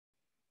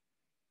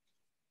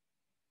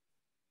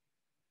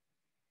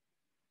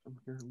I'm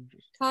here.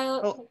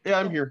 Kyle. Oh, yeah,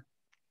 I'm here.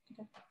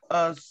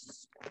 Okay.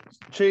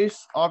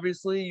 Chase,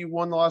 obviously you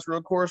won the last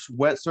road course,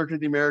 wet Circuit of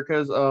the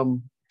Americas.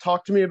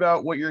 Talk to me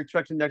about what you're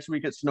expecting next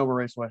week at Sonoma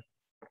Raceway.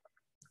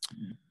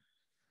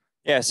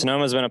 Yeah,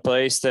 Sonoma's been a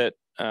place that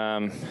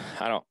I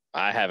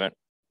haven't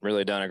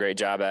really done a great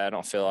job at. I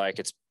don't feel like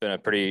it's been a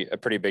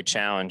pretty big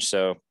challenge.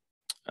 So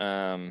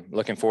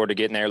looking forward to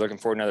getting there, looking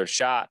forward to another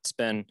shot. It's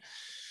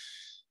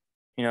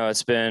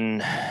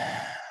been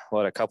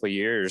what, a couple of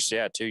years.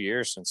 Yeah, 2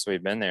 years since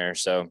we've been there.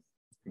 So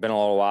been a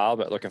little while,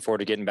 but looking forward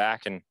to getting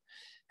back and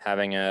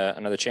having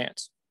another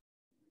chance.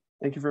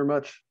 Thank you very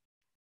much.